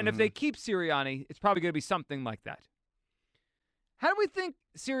coordinators, right? And if they keep Sirianni, it's probably going to be something like that. How do we think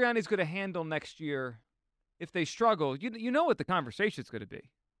Sirianni is going to handle next year if they struggle, you know what the conversation's going to be.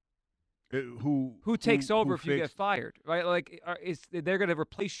 Who takes over if you fixed? get fired, right? Like, they're going to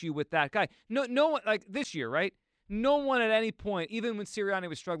replace you with that guy. No one, like this year, right? No one at any point, even when Sirianni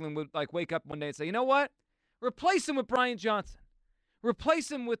was struggling, would like wake up one day and say, you know what? Replace him with Brian Johnson. Replace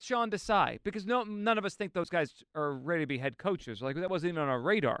him with Sean Desai, because none of us think those guys are ready to be head coaches. Like, that wasn't even on our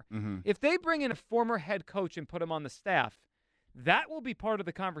radar. Mm-hmm. If they bring in a former head coach and put him on the staff, that will be part of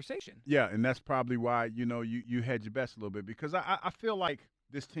the conversation. Yeah, and that's probably why, you hedge your best a little bit, because I feel like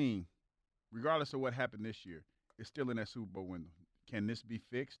this team, regardless of what happened this year, is still in that Super Bowl window. Can this be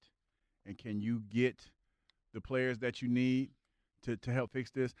fixed? And can you get the players that you need to help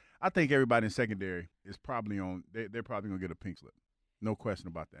fix this? I think everybody in secondary is probably they're probably going to get a pink slip. No question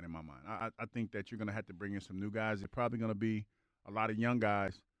about that in my mind. I think that you're going to have to bring in some new guys. There's probably going to be a lot of young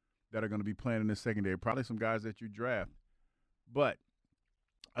guys that are going to be playing in the secondary, probably some guys that you draft. But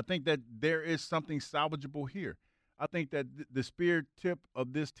I think that there is something salvageable here. I think that the spear tip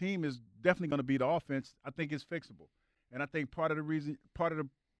of this team is definitely going to be the offense. I think it's fixable. And I think part of the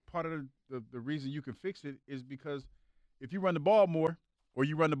reason you can fix it is because if you run the ball more or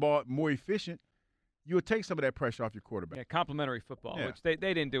you run the ball more efficient, you'll take some of that pressure off your quarterback. Yeah, complimentary football, Yeah. which they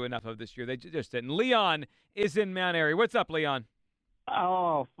didn't do enough of this year. They just didn't. Leon is in Mount Airy. What's up, Leon?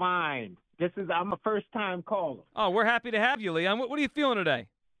 Oh, fine. I'm a first-time caller. Oh, we're happy to have you, Leon. What are you feeling today?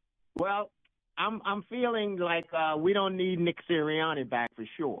 Well, I'm feeling like we don't need Nick Sirianni back for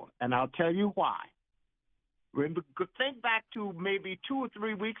sure, and I'll tell you why. Think back to maybe 2 or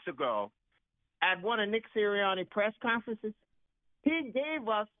 3 weeks ago at one of Nick Sirianni press conferences. He gave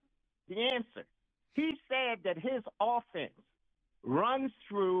us the answer. He said that his offense runs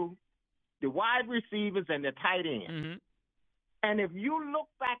through the wide receivers and the tight end. Mm-hmm. And if you look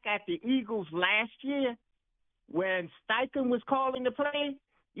back at the Eagles last year when Steichen was calling the play,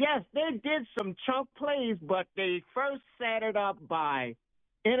 yes, they did some chunk plays, but they first set it up by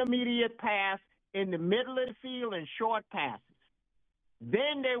intermediate pass in the middle of the field and short passes.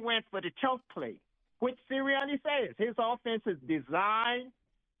 Then they went for the chunk play, which Sirianni says his offense is designed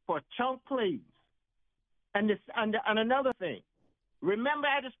for chunk plays. And another thing, remember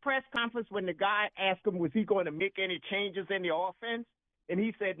at his press conference when the guy asked him, was he going to make any changes in the offense? And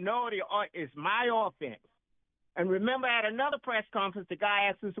he said, no, it's my offense. And remember at another press conference, the guy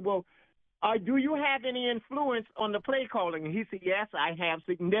asked us, well, do you have any influence on the play calling? And he said, yes, I have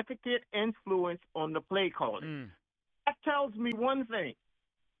significant influence on the play calling. That tells me one thing.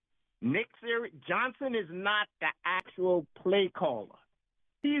 Nick Johnson is not the actual play caller.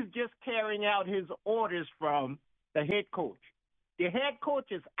 He's just carrying out his orders from the head coach. The head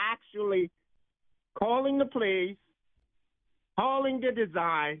coach is actually calling the plays, calling the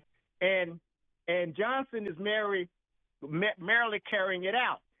design, and Johnson is merely carrying it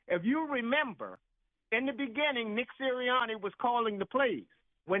out. If you remember, in the beginning, Nick Sirianni was calling the plays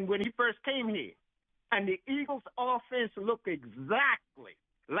when he first came here. And the Eagles' offense looked exactly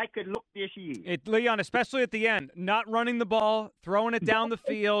like it looked this year. Leon, especially at the end, not running the ball, throwing it down the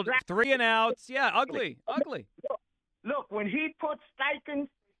field, 3 and outs. Yeah, ugly. Look, when he put Steichen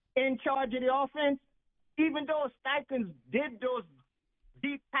in charge of the offense, even though Steichen did those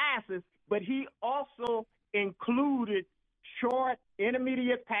deep passes, but he also included short,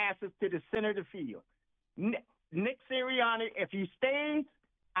 intermediate passes to the center of the field. Nick Sirianni, if he stays,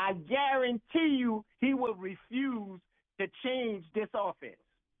 I guarantee you he will refuse to change this offense.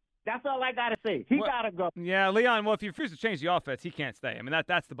 That's all I got to say. He got to go. Yeah, Leon, well, if you refuse to change the offense, he can't stay. I mean,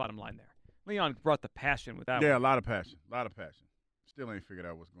 that's the bottom line there. Leon brought the passion with that one. Yeah, a lot of passion. Still ain't figured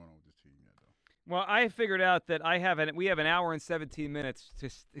out what's going on with this team yet, though. Well, I figured out that we have an hour and 17 minutes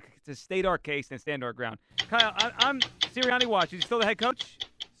to state our case and stand our ground. Kyle, I'm Sirianni watch. Is he still the head coach?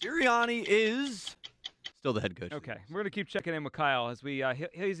 Sirianni is still the head coach. Okay, we're going to keep checking in with Kyle as we It's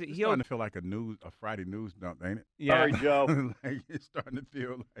starting to feel like a Friday news dump, ain't it? Yeah. Sorry, Joe. Like, it's starting to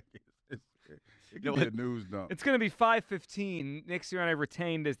feel like it could be a news dump. It's going to be 5:15. Nick Sirianni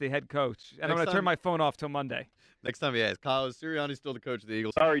retained as the head coach, and I'm going to turn my phone off till Monday. Next time you ask, Kyle, is Sirianni still the coach of the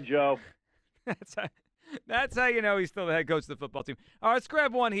Eagles? Sorry, Joe. That's how you know he's still the head coach of the football team. All right, let's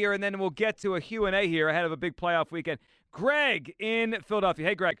grab one here, and then we'll get to a Q&A here ahead of a big playoff weekend. Greg in Philadelphia.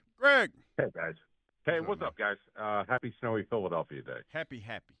 Hey, Greg. Greg. Hey, guys. Hey, what's up, guys? Happy snowy Philadelphia day. Happy.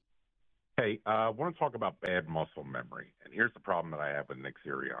 Hey, I want to talk about bad muscle memory. And here's the problem that I have with Nick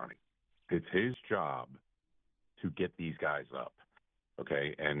Sirianni. It's his job to get these guys up,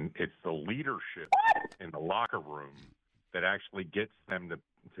 okay? And it's the leadership in the locker room that actually gets them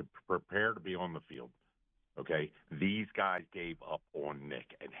to prepare to be on the field, okay? These guys gave up on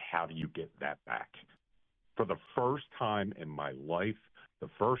Nick, and how do you get that back? For the first time in my life, the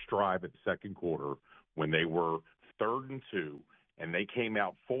first drive at the second quarter when they were 3rd and 2 and they came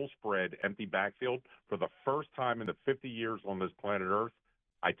out full spread, empty backfield for the first time in the 50 years on this planet Earth,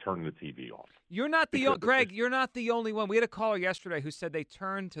 I turned the TV off. You're not the Greg. You're not the only one. We had a caller yesterday who said they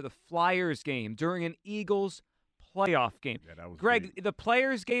turned to the Flyers game during an Eagles playoff game. Yeah, that was Greg, big. the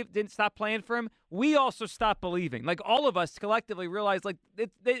players didn't stop playing for him. We also stopped believing. Like all of us collectively realized, like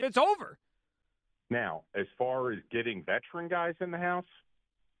it's over. Now, as far as getting veteran guys in the house,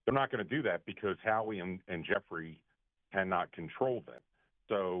 they're not going to do that because Howie and Jeffrey cannot control them.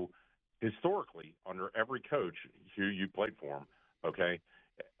 So historically, under every coach, Hugh, you played for him, okay?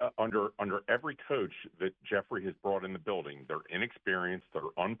 Under every coach that Jeffrey has brought in the building, they're inexperienced, they're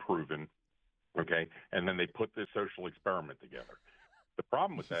unproven, okay? And then they put this social experiment together. The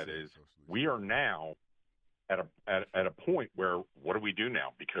problem with that is we are now at a point where what do we do now?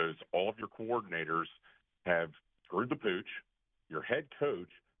 Because all of your coordinators have screwed the pooch. Your head coach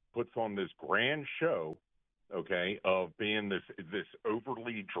puts on this grand show, okay, of being this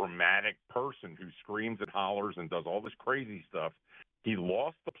overly dramatic person who screams and hollers and does all this crazy stuff. He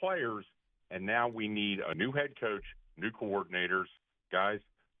lost the players, and now we need a new head coach, new coordinators. Guys,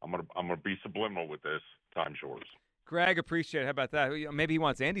 I'm gonna be subliminal with this. Time's yours. Greg, appreciate it. How about that? Maybe he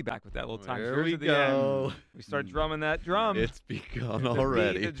wants Andy back with that little time. There we go. We start drumming that drum. It's begun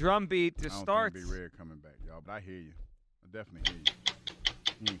already. The drum beat to I don't start. think Big Red coming back, y'all, but I hear you. I definitely hear you.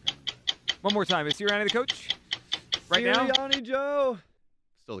 He ain't coming back. One more time. Is Sirianni the coach? Right now? Sirianni Joe.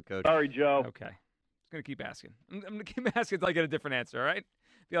 Still the coach. Sorry, Joe. Okay. I'm going to keep asking. I'm going to keep asking until I get a different answer, all right?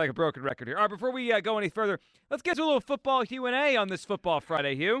 Feel like a broken record here. All right, before we go any further, let's get to a little football Q&A on this Football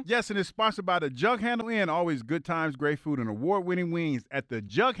Friday, Hugh. Yes, and it's sponsored by the Jug Handle Inn. Always good times, great food, and award-winning wings at the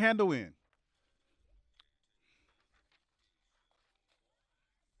Jug Handle Inn.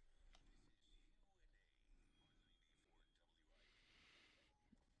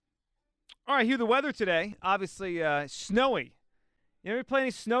 All right, Hugh, the weather today, obviously snowy. You ever play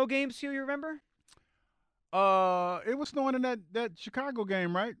any snow games, Hugh, you remember? It was snowing in that Chicago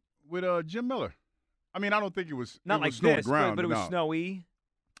game, right? With Jim Miller. I mean, I don't think it was Not it like was snow on this, the ground, but it was no. snowy.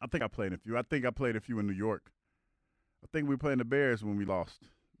 I think I played a few. I think I played a few in New York. I think we played in the Bears when we lost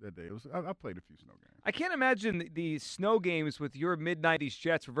that day. I played a few snow games. I can't imagine the snow games with your mid-'90s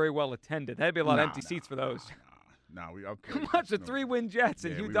Jets were very well attended. That'd be a lot of empty seats for those. Come on, it's a 3-win Jets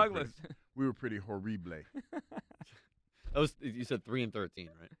and Yeah, Hugh we Douglas. We were pretty horrible. You said 3-13,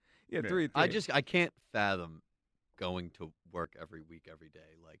 right? Yeah, 3-3. I can't fathom going to work every week, every day.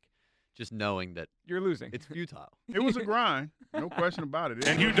 Like, just knowing that you're losing. It's futile. It was a grind, no question about it.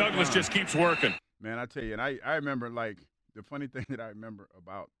 And Hugh Douglas just keeps working. Man, I tell you, and I remember, like, the funny thing that I remember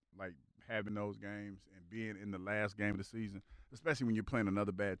about, like, having those games and being in the last game of the season, especially when you're playing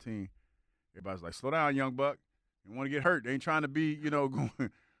another bad team, everybody's like, slow down, young buck. You want to get hurt. They ain't trying to be,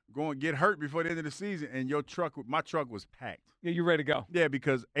 going get hurt before the end of the season, and my truck was packed. Yeah, you ready to go. Yeah,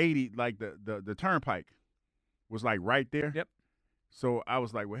 because 80, like, the turnpike was, like, right there. Yep. So I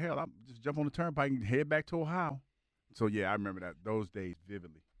was like, well, hell, I'll just jump on the turnpike and head back to Ohio. So, yeah, I remember those days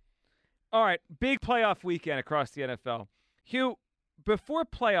vividly. All right, big playoff weekend across the NFL. Hugh, before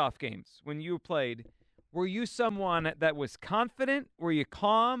playoff games, when you played, were you someone that was confident? Were you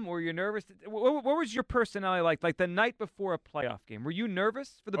calm? Were you nervous? What was your personality like? Like the night before a playoff game, were you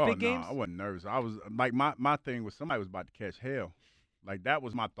nervous for the big games? I wasn't nervous. I was like my thing was somebody was about to catch hell. Like that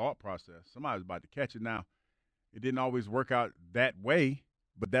was my thought process. Somebody was about to catch it. Now, it didn't always work out that way,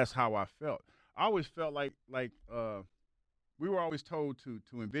 but that's how I felt. I always felt like we were always told to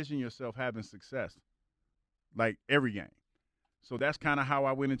envision yourself having success, like every game. So that's kind of how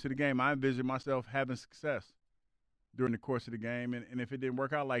I went into the game. I envisioned myself having success during the course of the game, and if it didn't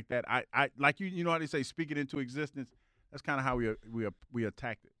work out like that, I like you know how they say, speak it into existence. That's kind of how we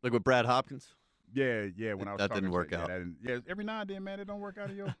attacked it. Like with Brad Hopkins. Yeah. When I was that didn't work out. Every now and then, man, it don't work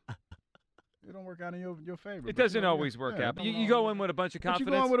out in your. It don't work out in your favor. It doesn't always work out. But you go in with a bunch of confidence.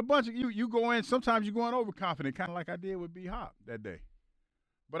 You go in with a bunch of you go in. Sometimes you go in overconfident, kind of like I did with B Hop that day.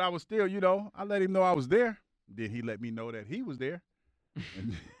 But I was still, I let him know I was there. Then he let me know that he was there,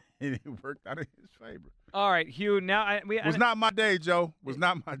 and it worked out in his favor. All right, Hugh. Now was not my day, Joe. Was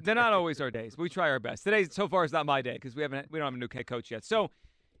not my day. They're not always our days. We try our best. Today, so far, is not my day because we don't have a new head coach yet. So,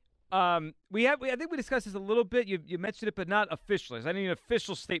 I think we discussed this a little bit. You mentioned it, but not officially. I need an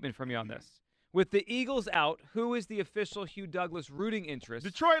official statement from you on this. With the Eagles out, who is the official Hugh Douglas rooting interest?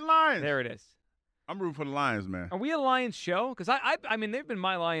 Detroit Lions. There it is. I'm rooting for the Lions, man. Are we a Lions show? Because I mean, they've been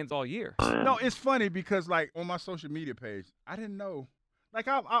my Lions all year. No, it's funny because, like, on my social media page, I didn't know. Like,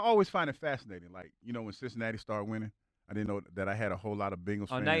 I always find it fascinating. Like, when Cincinnati started winning, I didn't know that I had a whole lot of Bengals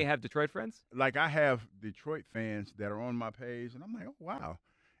fans. Oh, now you have Detroit friends? Like, I have Detroit fans that are on my page, and I'm like, oh, wow.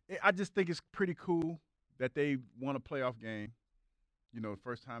 I just think it's pretty cool that they won a playoff game. You know,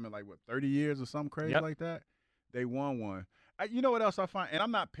 first time in 30 years or something crazy like that. They won one. You know what else I find? And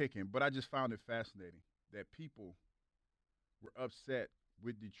I'm not picking, but I just found it fascinating that people were upset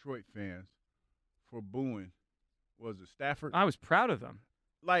with Detroit fans for booing. Was it Stafford? I was proud of them.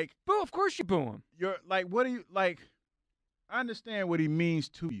 Boo, of course you boo him. You're what do you I understand what he means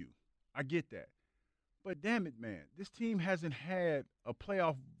to you. I get that. But damn it, man, this team hasn't had a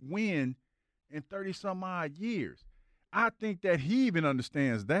playoff win in 30-some-odd years. I think that he even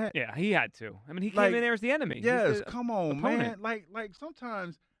understands that. Yeah, he had to. I mean, he came in there as the enemy. Yes, come on, opponent. man. Like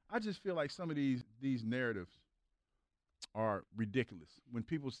sometimes I just feel like some of these narratives are ridiculous. When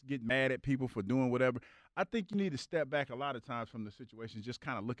people get mad at people for doing whatever, I think you need to step back a lot of times from the situation, just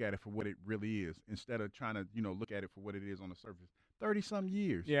kind of look at it for what it really is instead of trying to, look at it for what it is on the surface. 30-some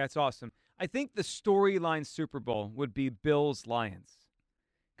years. Yeah, it's awesome. I think the storyline Super Bowl would be Bills-Lions.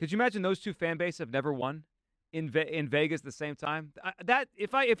 Could you imagine those two fan bases have never won in Vegas at the same time?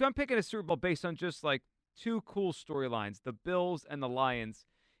 If I'm picking a Super Bowl based on just two cool storylines, the Bills and the Lions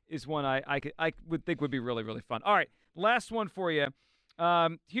is one I would think would be really, really fun. All right, last one for you.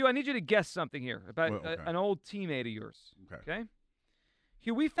 Hugh, I need you to guess something here about an old teammate of yours. Okay?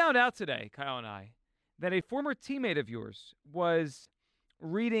 Hugh, we found out today, Kyle and I, that a former teammate of yours was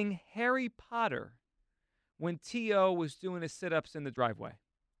reading Harry Potter when T.O. was doing his sit-ups in the driveway.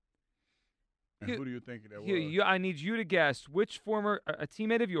 And who do you think that was? I need you to guess which former a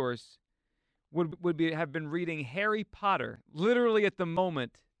teammate of yours would have been reading Harry Potter literally at the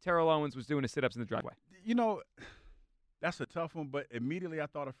moment Terrell Owens was doing his sit-ups in the driveway. That's a tough one, but immediately I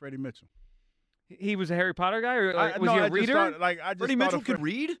thought of Freddie Mitchell. He was a Harry Potter guy, or was he a reader? Freddie Mitchell could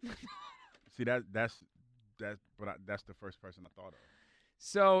read? See, that's the first person I thought of.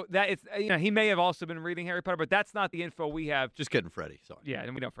 So that it's he may have also been reading Harry Potter, but that's not the info we have. Just kidding, Freddie. Sorry. Yeah,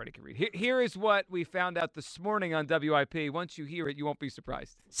 and we know Freddie can read. Here is what we found out this morning on WIP. Once you hear it, you won't be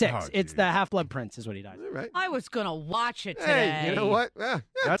surprised. 6. It's the Half-Blood Prince is what he does. Right. I was going to watch it today. Hey, you know what? Yeah.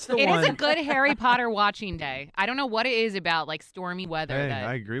 That's the one. one. It is a good Harry Potter watching day. I don't know what it is about stormy weather that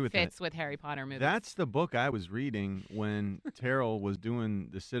I agree with fits that. with Harry Potter movies. That's the book I was reading when Terrell was doing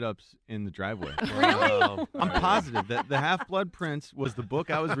the sit-ups in the driveway. Really? I'm positive that the Half-Blood Prince was the book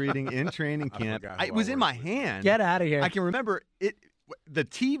I was reading in training camp. It was in my hand. Get out of here. I can remember it. The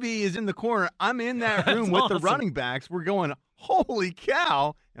TV is in the corner. I'm in that room with the running backs. We're going, holy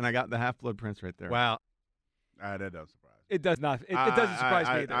cow. And I got the Half-Blood Prince right there. Wow. That doesn't surprise me. It does not. It doesn't surprise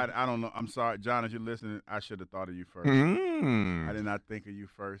me either. I don't know. I'm sorry. John, if you're listening, I should have thought of you first. I did not think of you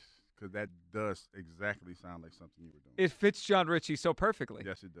first because that does exactly sound like something you were doing. It fits John Ritchie so perfectly.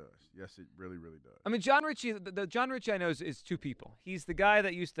 Yes, it does. Yes, it really, really does. I mean, John Ritchie, the John Ritchie I know is two people. He's the guy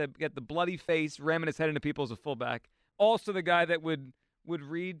that used to get the bloody face, ramming his head into people as a fullback. Also the guy that would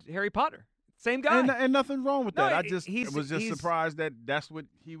read Harry Potter. Same guy. And nothing wrong with that. No, I was just surprised that that's what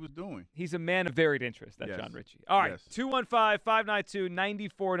he was doing. He's a man of varied interest, Yes. John Ritchie. All right,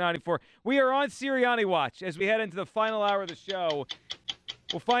 215-592-9494. We are on Sirianni Watch as we head into the final hour of the show.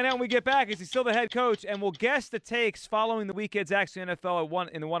 We'll find out when we get back. Is he still the head coach? And we'll guess the takes following the weekend's action NFL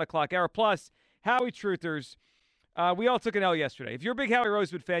in the 1 o'clock hour. Plus, Howie Truthers. We all took an L yesterday. If you're a big Howie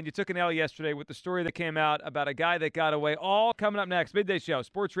Rosewood fan, you took an L yesterday with the story that came out about a guy that got away. All coming up next. Midday Show,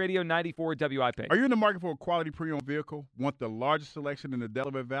 Sports Radio 94 WIP. Are you in the market for a quality pre-owned vehicle? Want the largest selection in the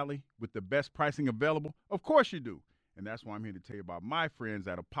Delaware Valley with the best pricing available? Of course you do. And that's why I'm here to tell you about my friends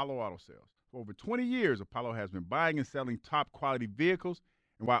at Apollo Auto Sales. For over 20 years, Apollo has been buying and selling top quality vehicles.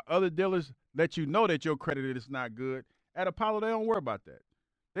 And while other dealers let you know that your credit is not good, at Apollo, they don't worry about that.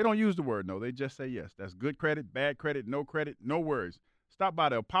 They don't use the word no. They just say yes. That's good credit, bad credit, no worries. Stop by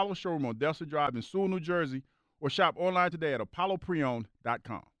the Apollo showroom on Delta Drive in Sewell, New Jersey, or shop online today at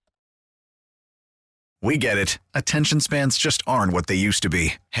apollopreowned.com. We get it. Attention spans just aren't what they used to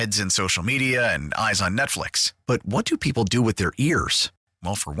be. Heads in social media and eyes on Netflix. But what do people do with their ears?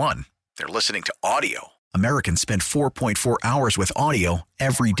 Well, for one, they're listening to audio. Americans spend 4.4 hours with audio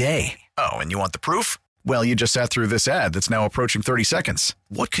every day. Oh, and you want the proof? Well, you just sat through this ad that's now approaching 30 seconds.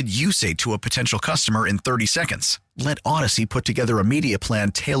 What could you say to a potential customer in 30 seconds? Let Odyssey put together a media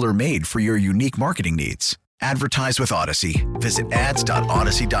plan tailor-made for your unique marketing needs. Advertise with Odyssey. Visit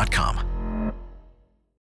ads.odyssey.com.